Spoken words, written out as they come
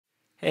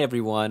Hey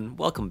everyone,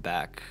 welcome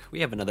back.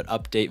 We have another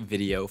update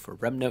video for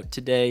RemNote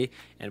today,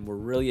 and we're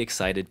really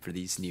excited for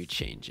these new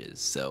changes,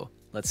 so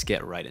let's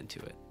get right into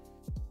it.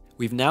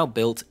 We've now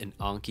built an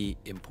Anki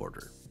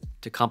importer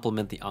to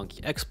complement the Anki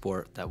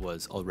export that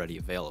was already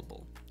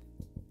available.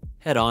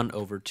 Head on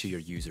over to your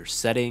user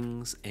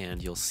settings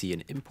and you'll see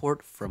an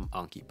import from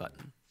Anki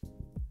button.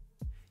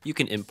 You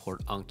can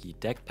import Anki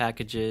deck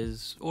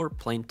packages or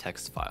plain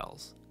text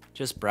files.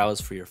 Just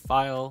browse for your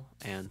file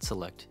and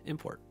select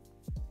import.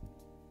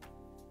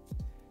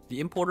 The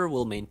importer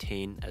will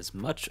maintain as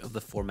much of the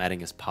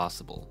formatting as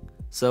possible,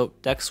 so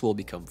decks will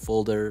become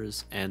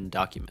folders and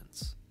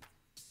documents.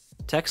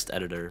 Text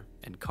editor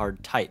and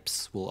card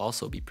types will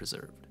also be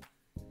preserved,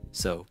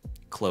 so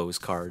close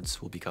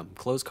cards will become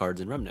close cards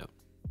in RemNote.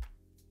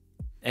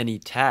 Any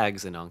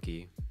tags in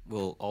Anki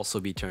will also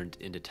be turned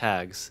into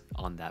tags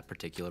on that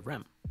particular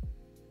rem.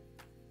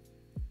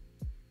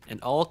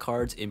 And all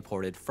cards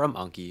imported from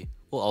Anki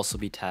will also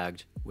be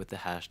tagged with the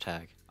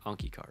hashtag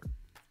AnkiCard.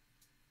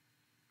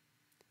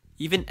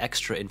 Even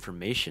extra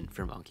information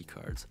from Anki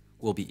cards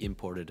will be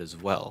imported as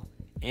well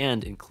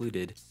and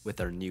included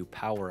with our new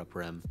power-up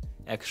rem,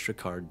 Extra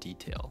Card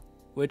Detail,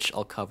 which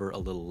I'll cover a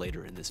little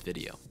later in this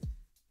video.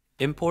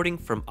 Importing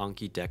from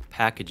Anki deck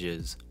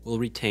packages will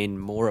retain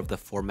more of the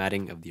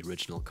formatting of the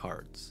original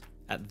cards.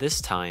 At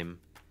this time,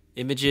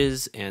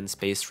 images and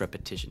space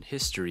repetition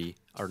history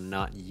are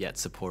not yet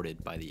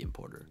supported by the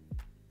importer,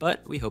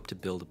 but we hope to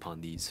build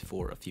upon these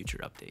for a future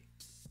update.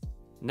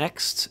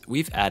 Next,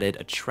 we've added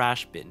a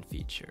trash bin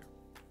feature.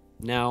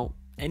 Now,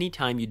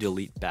 anytime you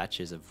delete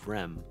batches of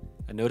rem,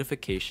 a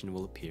notification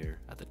will appear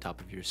at the top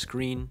of your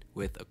screen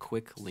with a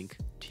quick link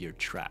to your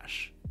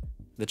trash.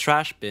 The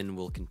trash bin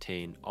will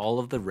contain all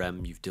of the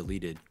rem you've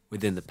deleted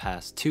within the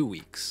past 2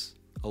 weeks,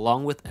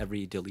 along with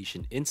every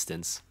deletion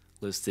instance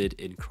listed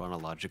in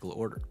chronological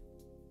order.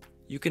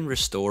 You can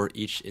restore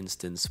each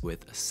instance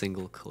with a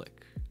single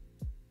click.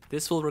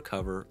 This will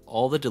recover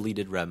all the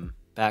deleted rem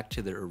back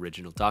to their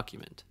original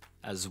document,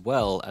 as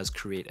well as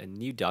create a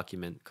new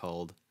document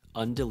called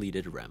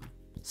Undeleted Rem,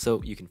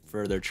 so you can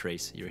further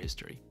trace your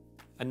history.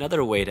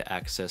 Another way to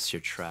access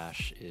your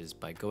trash is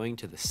by going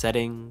to the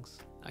Settings,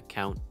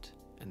 Account,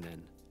 and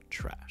then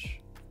Trash.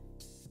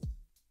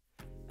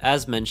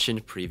 As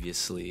mentioned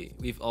previously,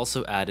 we've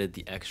also added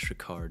the Extra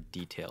Card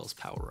Details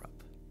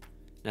power-up.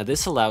 Now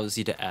this allows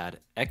you to add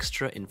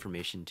extra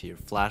information to your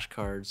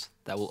flashcards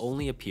that will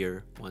only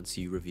appear once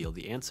you reveal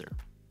the answer.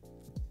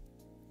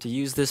 To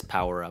use this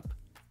power-up,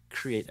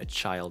 create a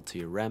child to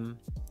your rem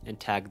and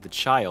tag the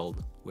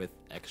child with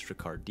Extra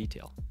Card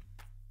Detail.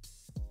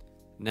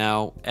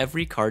 Now,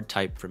 every card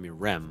type from your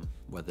rem,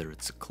 whether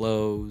it's a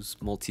close,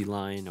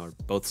 multi-line, or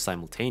both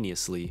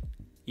simultaneously,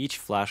 each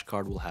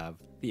flashcard will have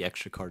the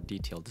Extra Card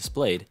Detail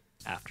displayed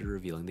after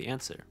revealing the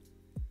answer.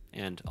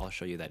 And I'll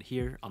show you that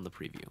here on the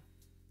preview.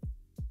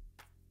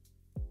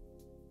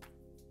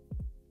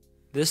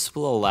 This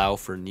will allow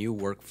for new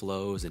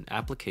workflows and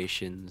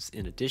applications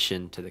in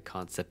addition to the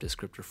concept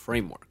descriptor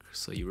framework,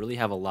 so you really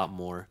have a lot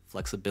more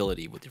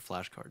flexibility with your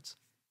flashcards.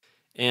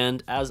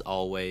 And as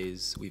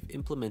always, we've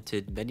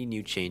implemented many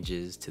new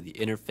changes to the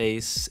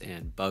interface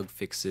and bug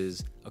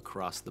fixes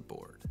across the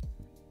board.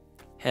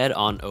 Head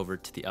on over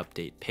to the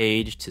update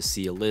page to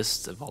see a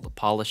list of all the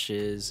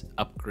polishes,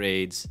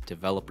 upgrades,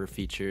 developer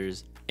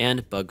features,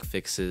 and bug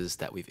fixes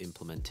that we've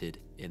implemented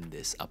in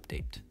this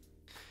update.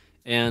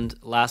 And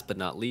last but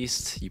not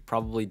least, you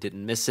probably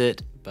didn't miss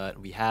it, but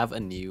we have a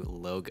new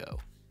logo.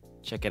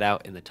 Check it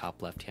out in the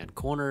top left-hand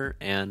corner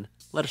and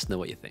let us know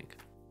what you think.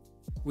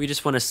 We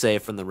just want to say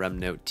from the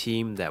RemNote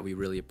team that we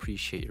really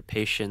appreciate your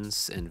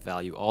patience and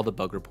value all the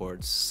bug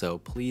reports, so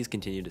please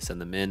continue to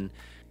send them in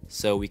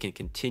so we can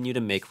continue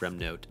to make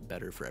RemNote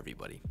better for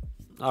everybody.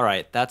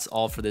 Alright, that's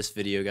all for this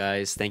video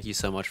guys. Thank you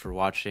so much for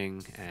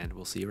watching and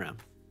we'll see you around.